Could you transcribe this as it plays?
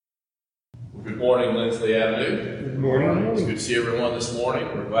Good morning, Lindsley Avenue. Good morning. It's good to see everyone this morning.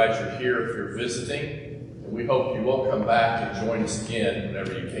 We're glad you're here if you're visiting. And we hope you will come back and join us again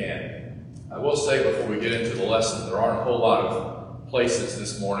whenever you can. I will say before we get into the lesson, there aren't a whole lot of places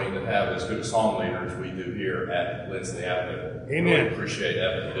this morning that have as good a song leader as we do here at Lindsley Avenue. Amen. Really appreciate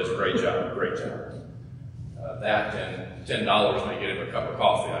Evan. He does a great job. That and $10 may get him a cup of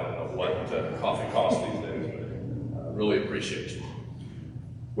coffee. I don't know what coffee costs these days, but I really appreciate you.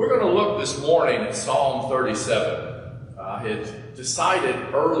 We're going to look this morning at Psalm 37. I had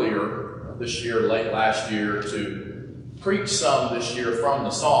decided earlier this year, late last year, to preach some this year from the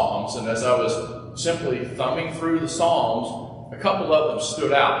Psalms. And as I was simply thumbing through the Psalms, a couple of them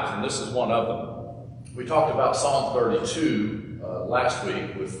stood out, and this is one of them. We talked about Psalm 32 last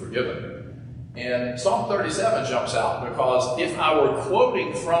week with Forgiven. And Psalm 37 jumps out because if I were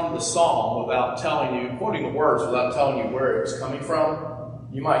quoting from the Psalm quoting the words without telling you where it was coming from,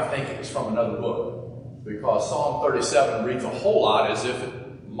 you might think it was from another book, because Psalm 37 reads a whole lot as if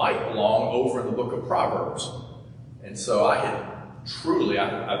it might belong over in the book of Proverbs. And so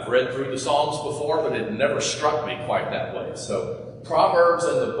I've read through the Psalms before, but it never struck me quite that way. So Proverbs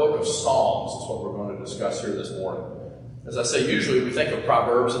and the book of Psalms is what we're going to discuss here this morning. As I say, usually we think of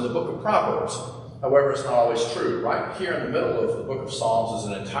Proverbs in the book of Proverbs. However, it's not always true. Right here in the middle of the book of Psalms is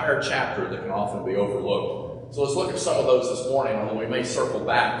an entire chapter that can often be overlooked. So let's look at some of those this morning, although we may circle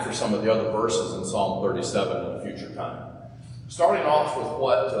back for some of the other verses in Psalm 37 in a future time. Starting off with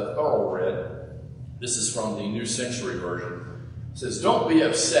what Thurl read, this is from the New Century Version. It says, "Don't be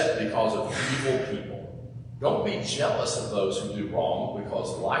upset because of evil people. Don't be jealous of those who do wrong,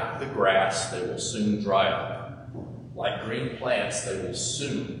 because like the grass, they will soon dry up. Like green plants, they will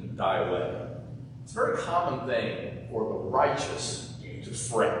soon die away." It's a very common thing for the righteous to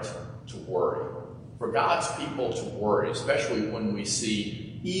fret, to worry. For God's people to worry, especially when we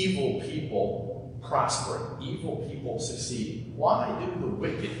see evil people prospering, evil people succeeding. Why do the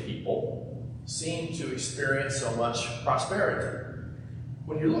wicked people seem to experience so much prosperity?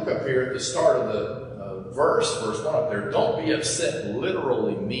 When you look up here at the start of the verse 1 up there, don't be upset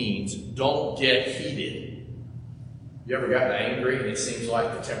literally means don't get heated. You ever gotten angry and it seems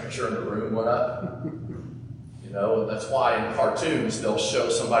like the temperature in the room went up? That's why in cartoons they'll show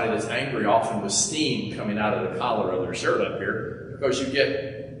somebody that's angry often with steam coming out of the collar of their shirt up here, because you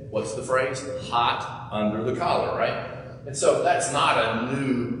get, what's the phrase? Hot under the collar, right? And so that's not a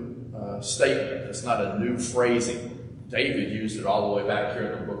new statement. It's not a new phrasing. David used it all the way back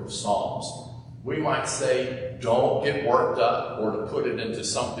here in the book of Psalms. We might say, don't get worked up, or to put it into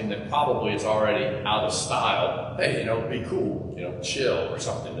something that probably is already out of style. Hey, be cool, chill, or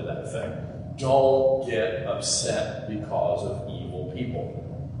something to that effect. Don't get upset because of evil people.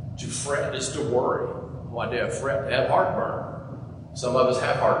 To fret is to worry. Why do I fret? To have heartburn. Some of us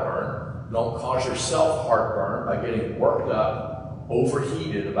have heartburn. Don't cause yourself heartburn by getting worked up,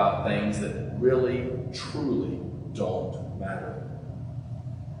 overheated about things that really, truly don't matter.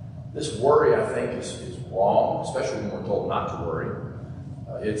 This worry, I think, is wrong, especially when we're told not to worry.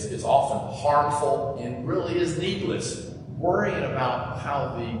 It's often harmful and really is needless. Worrying about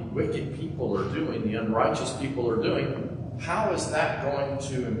how the wicked people are doing, the unrighteous people are doing, how is that going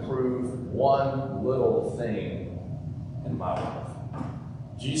to improve one little thing in my life?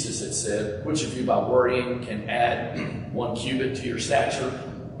 Jesus had said, which of you by worrying can add 1 cubit to your stature?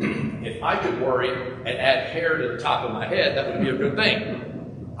 If I could worry and add hair to the top of my head, that would be a good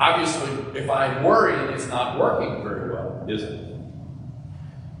thing. Obviously, if I'm worrying, it's not working very well, is it?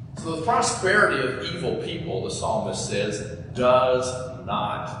 So the prosperity of evil people, the psalmist says, does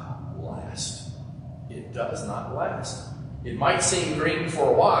not last. It does not last. It might seem green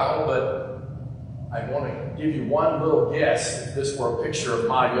for a while, but I want to give you one little guess. If this were a picture of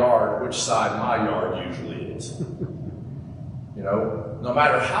my yard, which side my yard usually is. No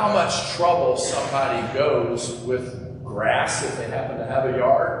matter how much trouble somebody goes with grass, if they happen to have a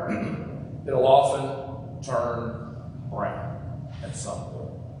yard, it'll often turn brown at some point.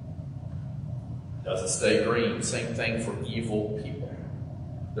 Doesn't stay green. Same thing for evil people.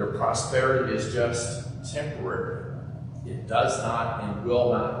 Their prosperity is just temporary. It does not and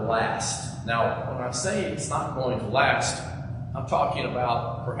will not last. Now, when I say it's not going to last, I'm talking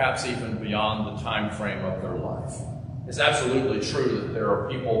about perhaps even beyond the time frame of their life. It's absolutely true that there are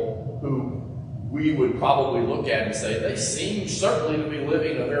people who we would probably look at and say they seem certainly to be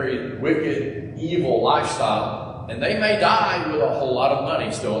living a very wicked, evil lifestyle, and they may die with a whole lot of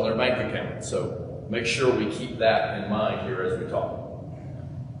money still in their bank account. So make sure we keep that in mind here as we talk.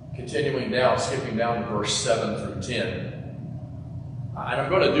 Continuing down, skipping down to verse 7 through 10. And I'm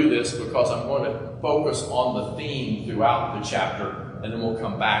going to do this because I'm going to focus on the theme throughout the chapter and then we'll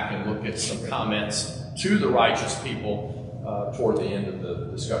come back and look at some comments to the righteous people toward the end of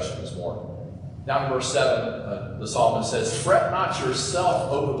the discussion this morning. Down in verse 7, the psalmist says, "Fret not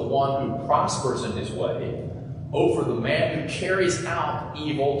yourself over the one who prospers in his way, over the man who carries out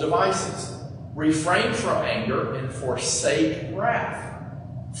evil devices. Refrain from anger and forsake wrath.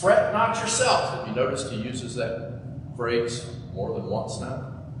 Fret not yourself." Have you noticed he uses that phrase more than once now?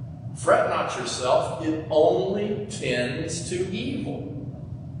 Fret not yourself, it only tends to evil.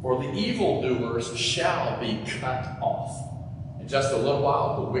 For the evildoers shall be cut off. In just a little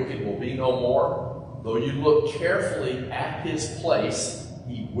while, the wicked will be no more. Though you look carefully at his place,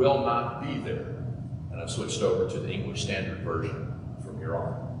 he will not be there. And I've switched over to the English Standard Version from here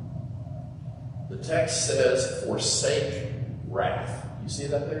on. The text says, forsake wrath. You see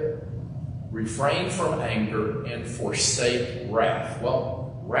that there? Refrain from anger and forsake wrath.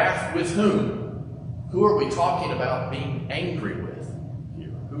 Well, wrath with whom? Who are we talking about being angry with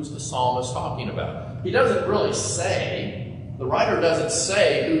here? Who's the psalmist talking about? He doesn't really say. The writer doesn't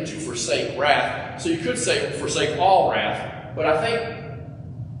say who to forsake wrath. So you could say forsake all wrath. But I think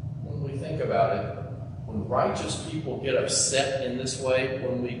when we think about it, when righteous people get upset in this way,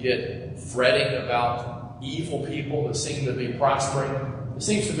 when we get fretting about evil people that seem to be prospering, it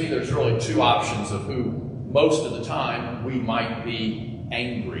seems to me there's really two options of who most of the time we might be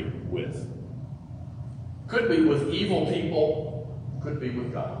angry with. Could be with evil people, could be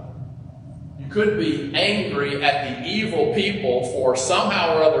with God. You could be angry at the evil people for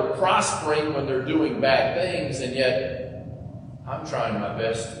somehow or other prospering when they're doing bad things, and yet I'm trying my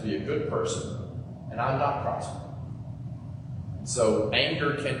best to be a good person, and I'm not prospering. So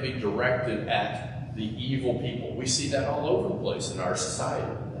anger can be directed at the evil people. We see that all over the place in our society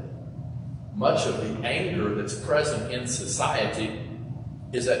today. Much of the anger that's present in society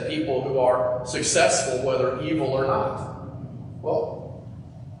is at people who are successful, whether evil or not. Well,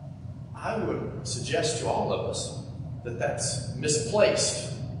 I would suggest to all of us that that's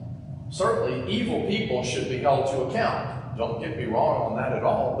misplaced. Certainly, evil people should be held to account. Don't get me wrong on that at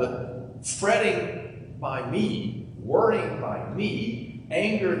all, but fretting by me, worrying by me,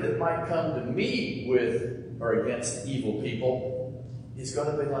 anger that might come to me with or against evil people is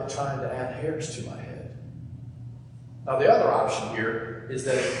going to be like trying to add hairs to my head. Now, the other option here is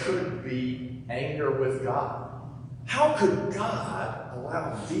that it could be anger with God. How could God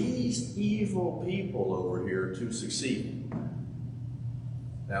allow these evil people over here to succeed?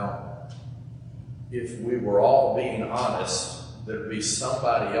 Now, if we were all being honest, there'd be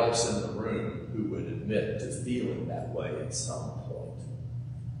somebody else in the room who would admit to feeling that way at some point.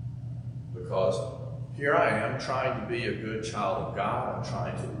 Because here I am trying to be a good child of God. I'm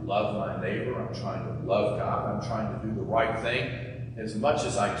trying to love my neighbor. I'm trying to love God. I'm trying to do the right thing as much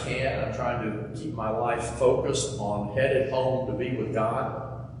as I can. I'm trying to keep my life focused on headed home to be with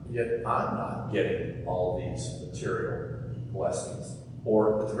God. Yet I'm not getting all these material blessings.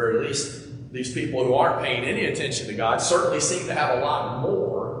 Or at the very least, these people who aren't paying any attention to God certainly seem to have a lot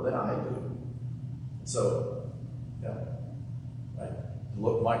more than I do. So, yeah, right? The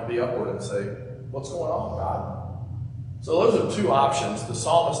look might be upward and say, what's going on, God? So those are two options. The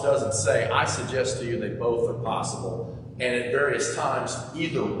psalmist doesn't say, I suggest to you they both are possible. And at various times,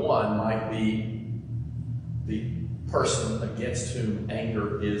 either one might be the person against whom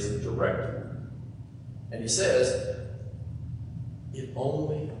anger is directed. And he says, it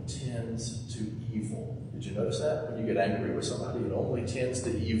only tends to evil. Did you notice that? When you get angry with somebody, it only tends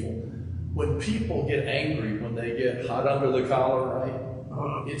to evil. When people get angry, when they get hot under the collar, right?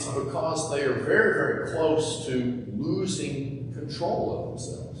 It's because they are very, very close to losing control of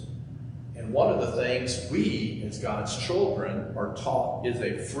themselves. And one of the things we, as God's children, are taught is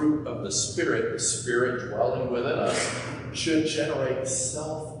a fruit of the Spirit dwelling within us, should generate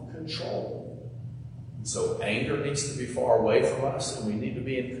self-control. So anger needs to be far away from us, and we need to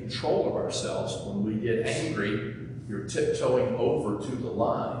be in control of ourselves. When we get angry, you're tiptoeing over to the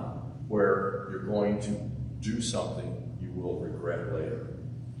line where you're going to do something you will regret later.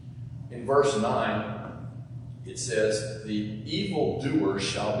 In verse 9, it says, the evildoer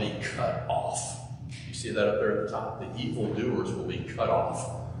shall be cut off. You see that up there at the top? The evildoers will be cut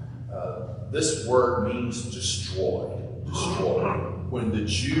off. This word means destroyed. Destroyed. When the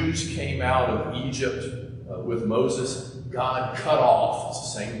Jews came out of Egypt with Moses, God cut off,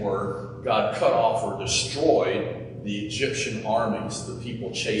 it's the same word, God cut off or destroyed the Egyptian armies, the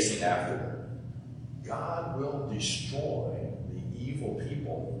people chasing after them. God will destroy the evil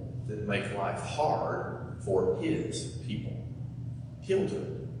people that make life hard for his people. He'll do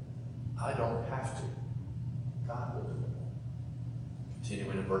it. I don't have to. God will do it.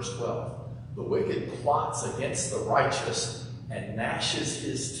 Continuing in verse 12. The wicked plots against the righteous and gnashes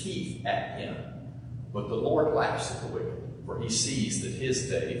his teeth at him. But the Lord laughs at the wicked, for he sees that his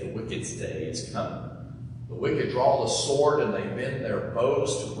day, the wicked's day, is coming. The wicked draw the sword, and they bend their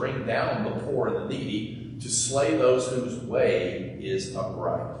bows to bring down the poor and the needy, to slay those whose way is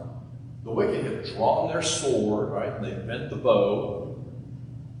upright. The wicked have drawn their sword, right? And they've bent the bow.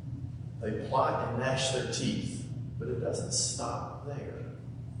 They plot and gnash their teeth, but it doesn't stop there.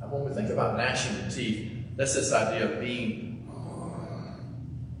 Now, when we think about gnashing the teeth, that's this idea of being,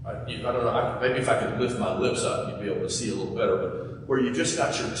 I don't know, maybe if I could lift my lips up, you'd be able to see a little better, but where you just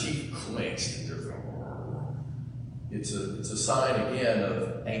got your teeth clenched. It's a sign, again,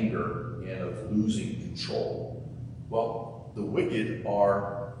 of anger and of losing control. Well, the wicked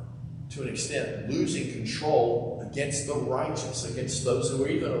are, to an extent, losing control against the righteous, against those who are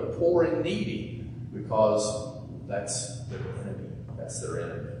even poor and needy, because that's their enemy. That's their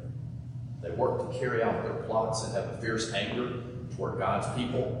enemy. They work to carry out their plots and have a fierce anger toward God's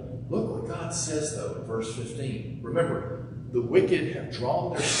people. Look what God says, though, in verse 15. Remember, the wicked have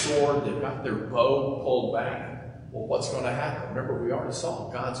drawn their sword, they've got their bow pulled back. Well, what's going to happen? Remember, we already saw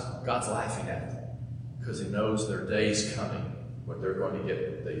God's laughing at them because he knows their day's coming when they're going to get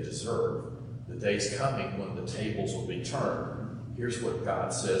what they deserve. The day's coming when the tables will be turned. Here's what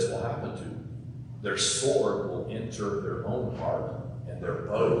God says will happen to them. Their sword will enter their own heart, and their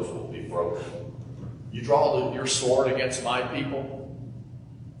bows will be broken. You draw your sword against my people,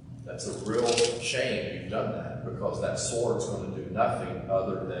 that's a real shame you've done that, because that sword's going to do nothing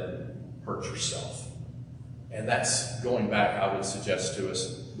other than hurt yourself. And that's going back, I would suggest to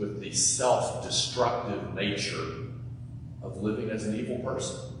us, with the self-destructive nature of living as an evil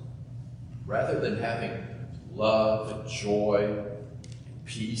person. Rather than having love and joy and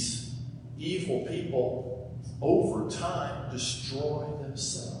peace, evil people, over time, destroy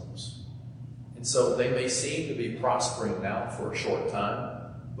themselves. And so they may seem to be prospering now for a short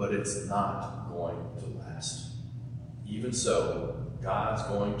time, but it's not going to last. Even so, God's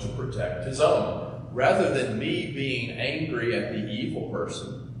going to protect his own. Rather than me being angry at the evil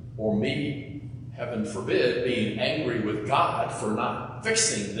person, or me, heaven forbid, being angry with God for not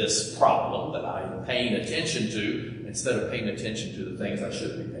fixing this problem that I'm paying attention to, instead of paying attention to the things I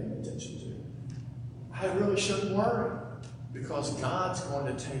should be paying attention to, I really shouldn't worry, because God's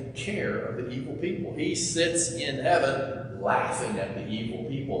going to take care of the evil people. He sits in heaven laughing at the evil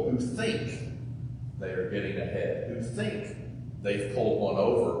people who think they are getting ahead, who think they've pulled one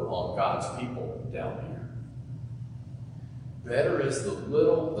over on God's people down here. Better is the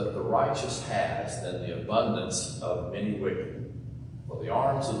little that the righteous has than the abundance of many wicked. For the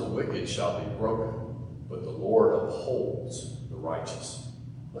arms of the wicked shall be broken, but the Lord upholds the righteous.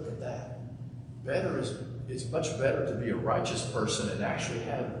 Look at that. It's much better to be a righteous person and actually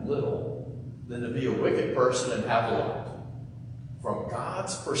have little than to be a wicked person and have a lot. From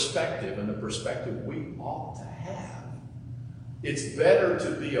God's perspective, and the perspective we ought to have, it's better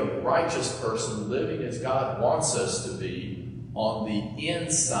to be a righteous person living as God wants us to be on the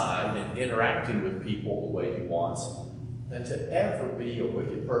inside and interacting with people the way he wants, than to ever be a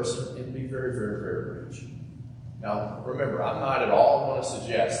wicked person and be very, very, very rich. Now, remember, I'm not at all going to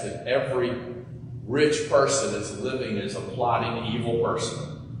suggest that every rich person is living as a plotting evil person.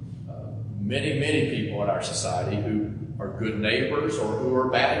 Many, many people in our society who are good neighbors or who are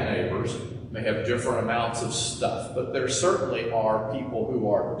bad neighbors may have different amounts of stuff, but there certainly are people who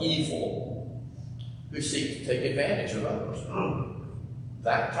are evil who seek to take advantage of others.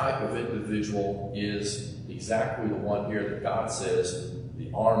 That type of individual is exactly the one here that God says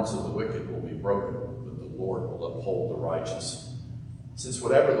the arms of the wicked will be broken, but the Lord will uphold the righteous. Since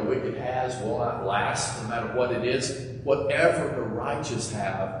whatever the wicked has will not last, no matter what it is, whatever the righteous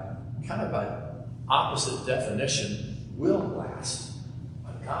have, kind of by opposite definition, will last.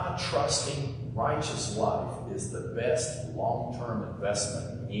 A God-trusting, righteous life is the best long-term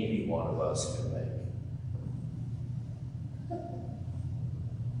investment any one of us can make.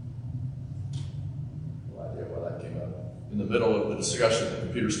 No idea why that came up. In the middle of the discussion, the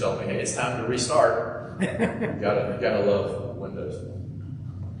computer's telling me, hey, it's time to restart. You gotta love Windows.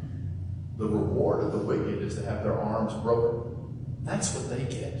 The reward of the wicked is to have their arms broken. That's what they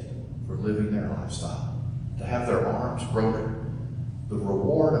get for living their lifestyle, to have their arms broken. The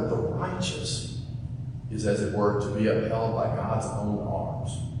reward of the righteous is, as it were, to be upheld by God's own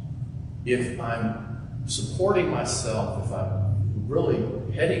arms. If I'm supporting myself, if I'm really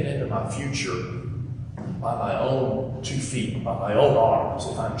heading into my future by my own 2 feet, by my own arms,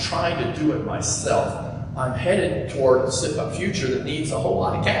 if I'm trying to do it myself, I'm headed toward a future that needs a whole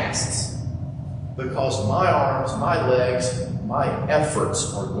lot of casts. Because my arms, my legs, my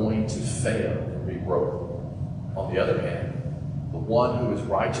efforts are going to fail and be broken. On the other hand, the one who is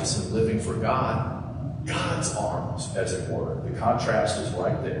righteous and living for God, God's arms, as it were. The contrast is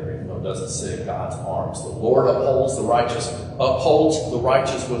right there, even though it doesn't say God's arms. The Lord upholds the righteous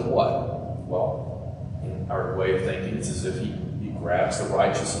with what? Well, in our way of thinking, it's as if he grabs the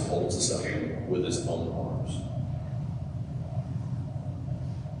righteous and holds us up with his own arms.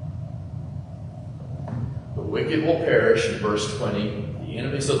 The wicked will perish, in verse 20. The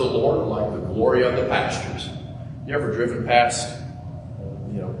enemies of the Lord are like the glory of the pastures. You ever driven past,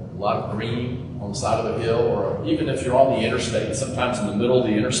 a lot of green on the side of a hill, or even if you're on the interstate, sometimes in the middle of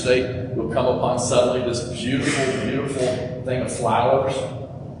the interstate, you'll come upon suddenly this beautiful, beautiful thing of flowers.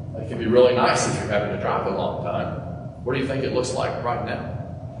 It can be really nice if you're having to drive a long time. What do you think it looks like right now?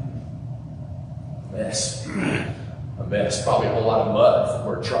 A mess. Probably a whole lot of mud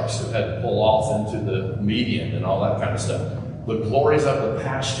where trucks have had to pull off into the median and all that kind of stuff. The glories of the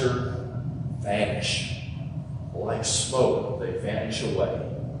pasture vanish like smoke. They vanish away.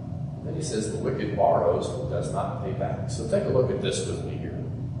 And then he says the wicked borrows but does not pay back. So take a look at this with me here.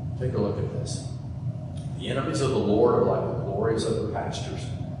 Take a look at this. The enemies of the Lord are like the glories of the pastures.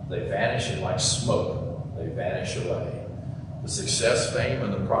 They vanish, and like smoke, they vanish away. The success, fame,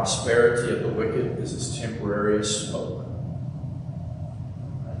 and the prosperity of the wicked is as temporary as smoke.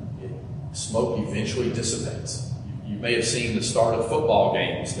 Smoke eventually dissipates. You may have seen the start of football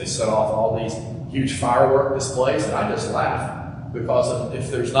games. They set off all these huge firework displays, and I just laugh because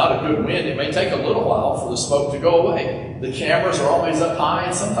if there's not a good wind, it may take a little while for the smoke to go away. The cameras are always up high,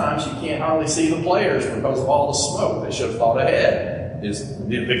 and sometimes you can't hardly see the players because of all the smoke. They should have thought ahead. Is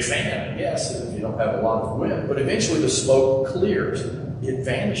be a big fan, I guess, if you don't have a lot of wind. But eventually the smoke clears. It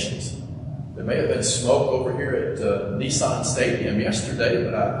vanishes. There may have been smoke over here at Nissan Stadium yesterday,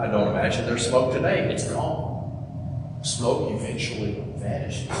 but I don't imagine there's smoke today. It's gone. Smoke eventually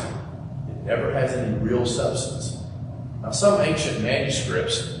vanishes. It never has any real substance. Now, some ancient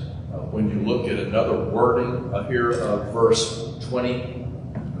manuscripts, when you look at another wording here of verse 20,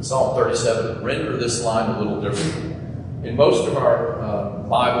 Psalm 37, render this line a little differently. In most of our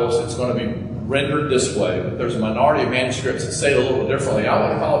Bibles, it's going to be rendered this way, but there's a minority of manuscripts that say it a little differently. I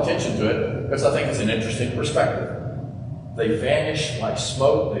want to call attention to it because I think it's an interesting perspective. They vanish like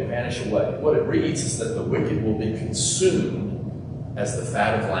smoke, they vanish away. What it reads is that the wicked will be consumed as the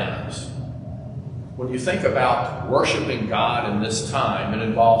fat of lambs. When you think about worshiping God in this time, it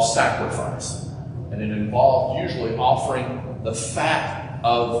involves sacrifice. And it involved usually offering the fat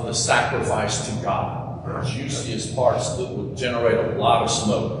of the sacrifice to God. The juiciest parts that would generate a lot of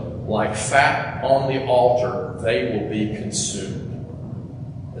smoke. Like fat on the altar, they will be consumed.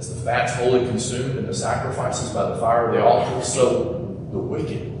 As the fat's fully consumed in the sacrifices by the fire of the altar, so the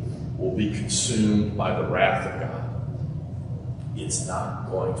wicked will be consumed by the wrath of God. It's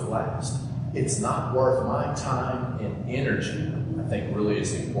not going to last. It's not worth my time and energy, I think really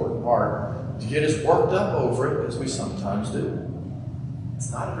is the important part, to get as worked up over it as we sometimes do.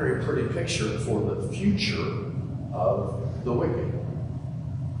 It's not a very pretty picture for the future of the wicked.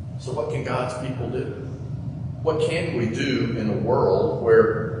 So what can God's people do? What can we do in a world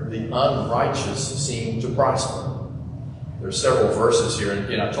where the unrighteous seem to prosper? There's several verses here, and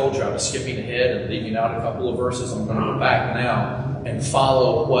again, I told you I was skipping ahead and leaving out a couple of verses. I'm going to go back now and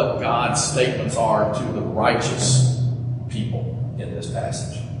follow what God's statements are to the righteous people in this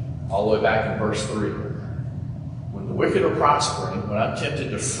passage. All the way back in verse 3. When the wicked are prospering, when I'm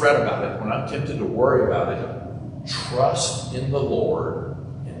tempted to fret about it, when I'm tempted to worry about it, trust in the Lord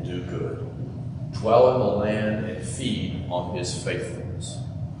and do good. Dwell in the land and feed on his faithfulness.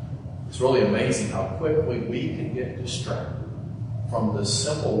 It's really amazing how quickly we can get distracted from the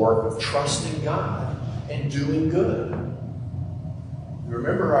simple work of trusting God and doing good. You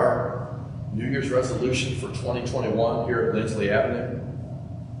remember our New Year's resolution for 2021 here at Lindsley Avenue?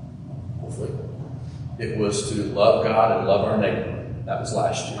 Hopefully. It was to love God and love our neighbor. That was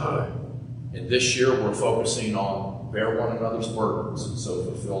last year. And this year we're focusing on bear one another's burdens and so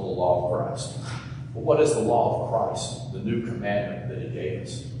fulfill the law of Christ. But what is the law of Christ? The new commandment that he gave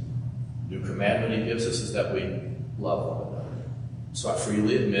us. The new commandment he gives us is that we love one another. So I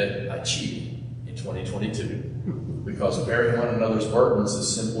freely admit I cheated in 2022 because bearing one another's burdens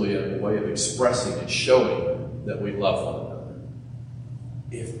is simply a way of expressing and showing that we love one another.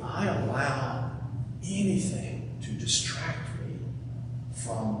 If I allow anything to distract me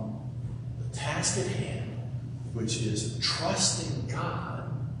from the task at hand, which is trusting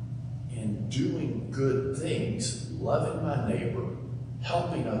God and doing good things, loving my neighbor,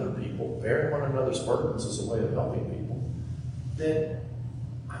 helping other people, bearing one another's burdens as a way of helping people, then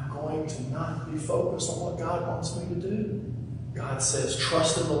I'm going to not be focused on what God wants me to do. God says,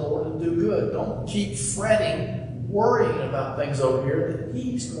 trust in the Lord and do good. Don't keep fretting worrying about things over here that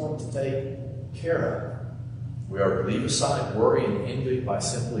He's going to take care of. We are to leave aside worry and envy by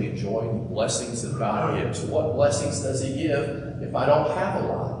simply enjoying the blessings that God gives. What blessings does He give if I don't have a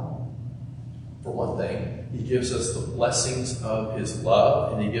lot? For one thing, He gives us the blessings of His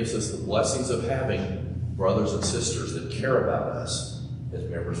love, and He gives us the blessings of having brothers and sisters that care about us as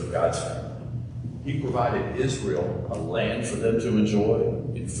members of God's family. He provided Israel a land for them to enjoy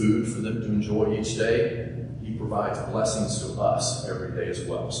and food for them to enjoy each day. He provides blessings to us every day as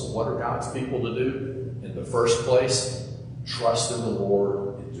well. So what are God's people to do? In the first place, trust in the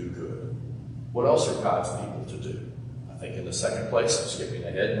Lord and do good. What else are God's people to do? I think in the second place, I'm skipping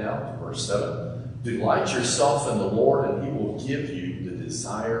ahead now to verse 7. Delight yourself in the Lord, and He will give you the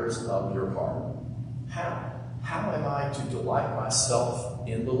desires of your heart. How? How am I to delight myself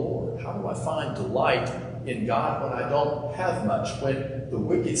in the Lord? How do I find delight in God when I don't have much, when the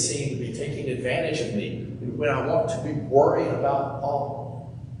wicked seem to be taking advantage of me, when I want to be worried about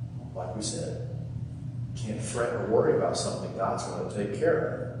all? Like we said, can't fret or worry about something God's going to take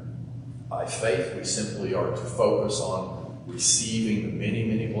care of. By faith, we simply are to focus on receiving the many,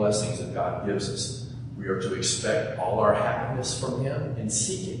 many blessings that God gives us. We are to expect all our happiness from Him and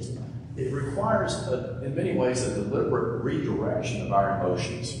seek it. It requires, in many ways, a deliberate redirection of our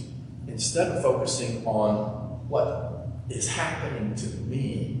emotions. Instead of focusing on what is happening to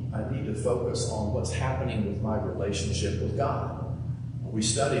me, I need to focus on what's happening with my relationship with God. We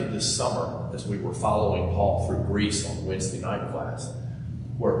studied this summer as we were following Paul through Greece on Wednesday night class,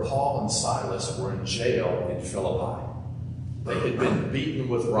 where Paul and Silas were in jail in Philippi. They had been beaten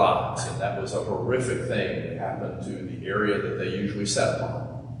with rods, and that was a horrific thing that happened to the area that they usually sat upon.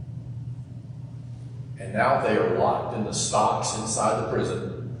 And now they are locked in the stocks inside the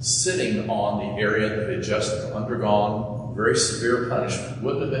prison, sitting on the area that had just undergone very severe punishment.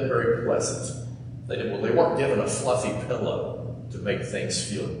 Wouldn't have been very pleasant. They weren't given a fluffy pillow to make things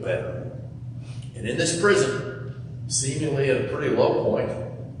feel better. And in this prison, seemingly at a pretty low point,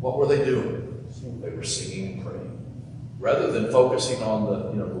 what were they doing? They were singing and praying. Rather than focusing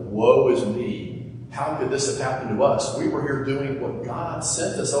on the woe is me, how could this have happened to us? We were here doing what God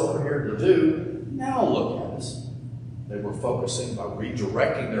sent us over here to do. Now look at us. They were focusing by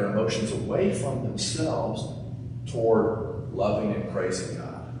redirecting their emotions away from themselves toward loving and praising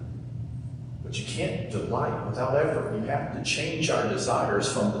God. But you can't delight without effort. You have to change our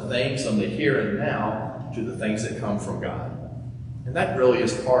desires from the things on the here and now to the things that come from God. And that really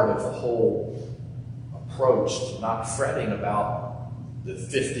is part of the whole approach to not fretting about the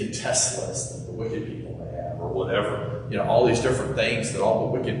 50 Teslas that the wicked people may have or whatever. All these different things that all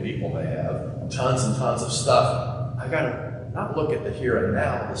the wicked people may have. Tons and tons of stuff. I got to not look at the here and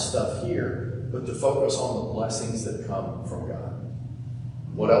now, the stuff here, but to focus on the blessings that come from God.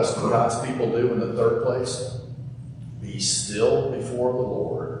 What else do God's people do in the third place? Be still before the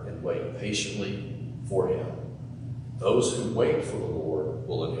Lord and wait patiently for Him. Those who wait for the Lord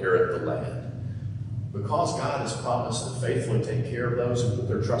will inherit the land. Because God has promised to faithfully take care of those who put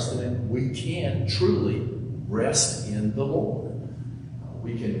their trust in Him, we can truly rest in the Lord.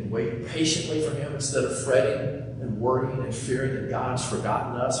 We can wait patiently for Him instead of fretting and worrying and fearing that God's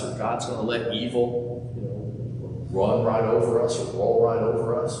forgotten us or God's going to let evil run right over us or roll right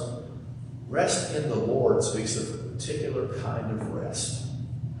over us. Rest in the Lord speaks of a particular kind of rest.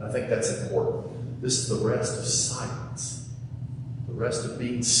 And I think that's important. This is the rest of silence, the rest of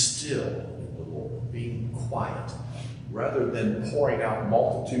being still in the Lord, being quiet, rather than pouring out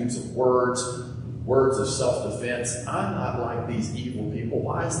multitudes of words of self-defense. I'm not like these evil people.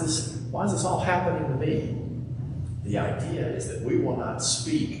 Why is this all happening to me? The idea is that we will not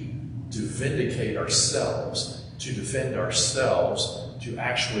speak to vindicate ourselves, to defend ourselves, to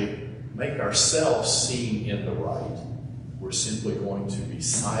actually make ourselves seem in the right. We're simply going to be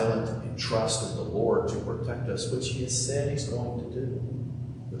silent and trust in the Lord to protect us, which He has said He's going to do.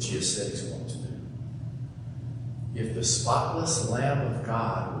 Which He has said He's going to do. If the spotless Lamb of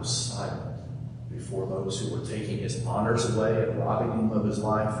God was silent before those who were taking His honors away and robbing Him of His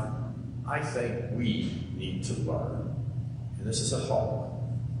life, I think we need to learn. And this is a hard one.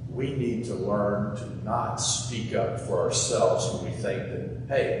 We need to learn to not speak up for ourselves when we think that,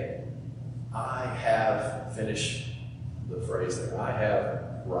 hey, I have, finish the phrase there, I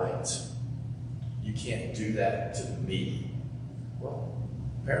have rights. You can't do that to me. Well,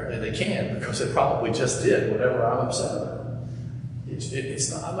 apparently they can, because they probably just did whatever I'm upset about.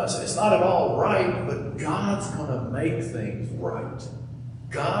 It's not at all right, but God's going to make things right.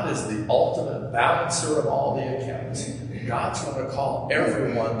 God is the ultimate balancer of all the accounts. God's going to call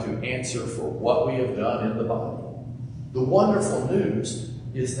everyone to answer for what we have done in the body. The wonderful news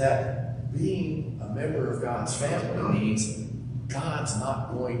is that being a member of God's family means God's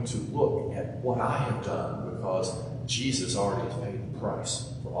not going to look at what I have done because Jesus already has paid the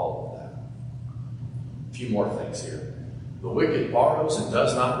price for all of that. A few more things here. The wicked borrows and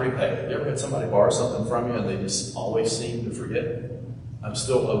does not repay. You ever had somebody borrow something from you and they just always seem to forget it? I'm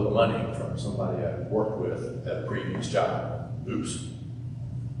still owed money from somebody I worked with at a previous job. Oops.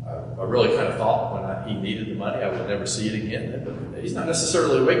 I really kind of thought when he needed the money I would never see it again. But he's not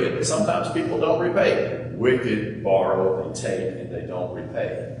necessarily wicked, but sometimes people don't repay. Wicked borrow, they take, and they don't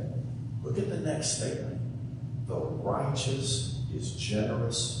repay. Look at the next statement. The righteous is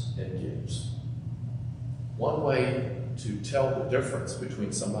generous and gives. One way to tell the difference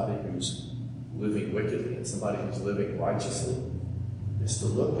between somebody who's living wickedly and somebody who's living righteously is to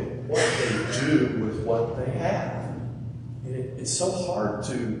look at what they do with what they have. And it's so hard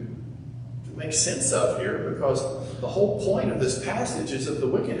to make sense of here because the whole point of this passage is that the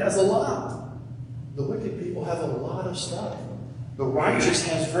wicked has a lot. The wicked people have a lot of stuff. The righteous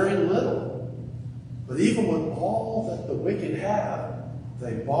has very little. But even with all that the wicked have,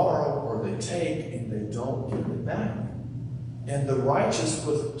 they borrow or they take and they don't give it back. And the righteous,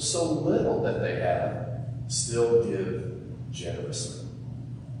 with so little that they have, still give generously.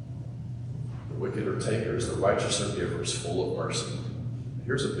 The wicked are takers, the righteous are givers, full of mercy.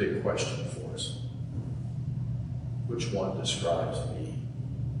 Here's a big question for us. Which one describes me?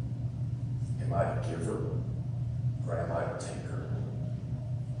 Am I a giver or am I a taker?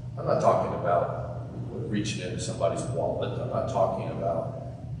 I'm not talking about reaching into somebody's wallet. I'm not talking about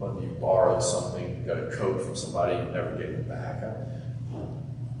when you borrowed something, you got a coat from somebody, you never gave it back.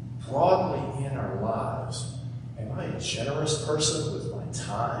 Broadly in our lives, am I a generous person with my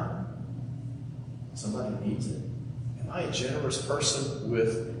time? Somebody needs it. Am I a generous person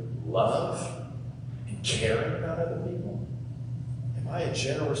with love and caring about other people? Am I a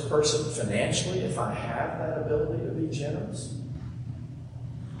generous person financially if I have that ability to be generous?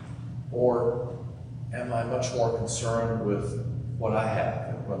 Or am I much more concerned with what I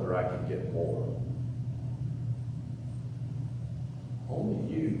have and whether I can get more?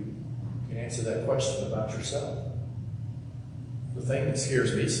 Only you can answer that question about yourself. The thing that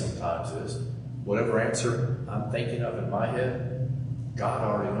scares me sometimes is whatever answer I'm thinking of in my head, God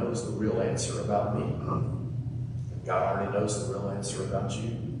already knows the real answer about me. And God already knows the real answer about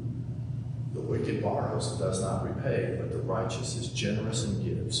you. The wicked borrows and does not repay, but the righteous is generous and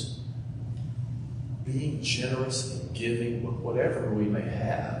gives. Being generous and giving with whatever we may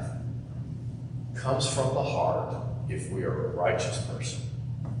have comes from the heart if we are a righteous person.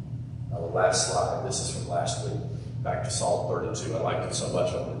 Now the last slide, this is from last week, back to Psalm 32. I liked it so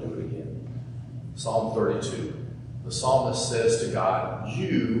much I want to do it again. Psalm 32. The psalmist says to God,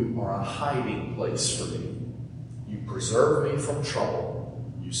 "You are a hiding place for me. You preserve me from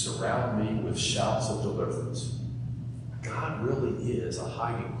trouble. You surround me with shouts of deliverance." God really is a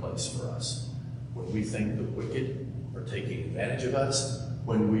hiding place for us. When we think the wicked are taking advantage of us,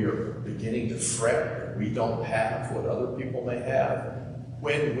 when we are beginning to fret that we don't have what other people may have,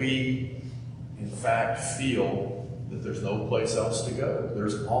 when we, in fact, feel that there's no place else to go,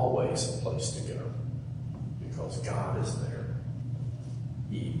 there's always a place to go because God is there.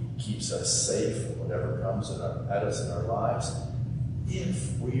 He keeps us safe from whatever comes at us in our lives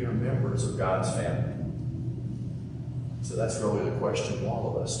if we are members of God's family. So that's really the question to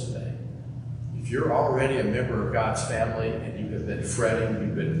all of us today. If you're already a member of God's family and you have been fretting,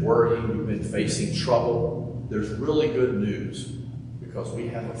 you've been worrying, you've been facing trouble, there's really good news because we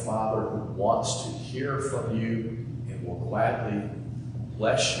have a Father who wants to hear from you and will gladly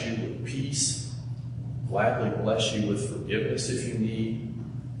bless you with peace, gladly bless you with forgiveness if you need,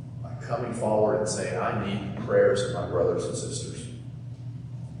 by coming forward and saying, "I need prayers of my brothers and sisters."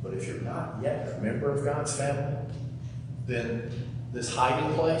 But if you're not yet a member of God's family, then this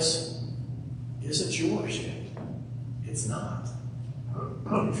hiding place isn't yours yet. It's not.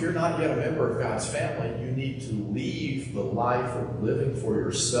 If you're not yet a member of God's family, you need to leave the life of living for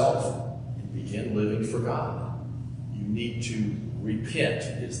yourself and begin living for God. You need to repent,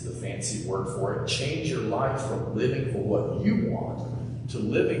 is the fancy word for it. Change your life from living for what you want to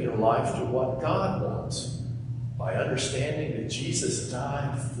living your life to what God wants by understanding that Jesus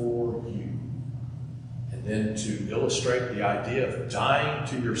died for you. And then to illustrate the idea of dying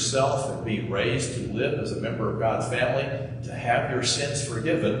to yourself and being raised to live as a member of God's family, to have your sins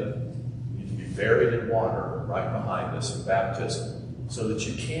forgiven, you need to be buried in water right behind us in baptism so that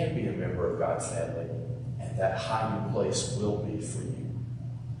you can be a member of God's family, and that hiding place will be for you.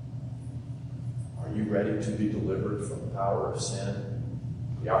 Are you ready to be delivered from the power of sin?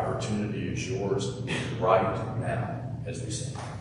 The opportunity is yours right now as we sing.